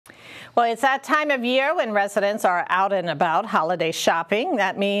Well, it's that time of year when residents are out and about holiday shopping.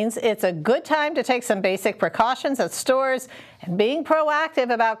 That means it's a good time to take some basic precautions at stores and being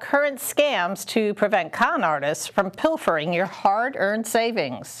proactive about current scams to prevent con artists from pilfering your hard-earned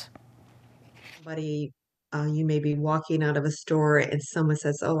savings. You may be walking out of a store and someone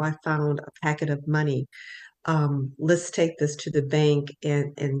says, "Oh, I found a packet of money. Let's take this to the bank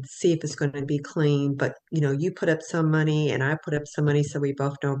and see if it's going to be clean." But you put up some money and I put up some money, so we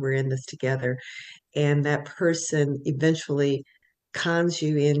both know we're in this together. And that person eventually cons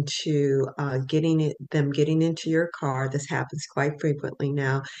you into getting into your car. This happens quite frequently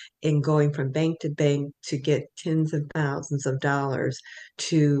now, and going from bank to bank to get tens of thousands of dollars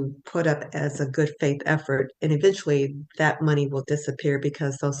to put up as a good faith effort. And eventually that money will disappear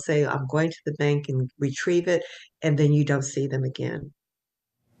because they'll say, "I'm going to the bank and retrieve it," and then you don't see them again.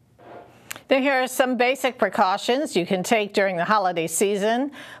 Here are some basic precautions you can take during the holiday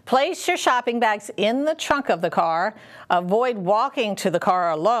season. Place your shopping bags in the trunk of the car, avoid walking to the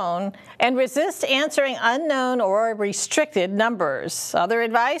car alone, and resist answering unknown or restricted numbers. Other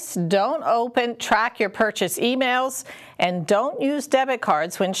advice: don't track your purchase emails, and don't use debit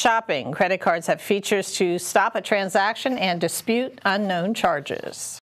cards when shopping. Credit cards have features to stop a transaction and dispute unknown charges.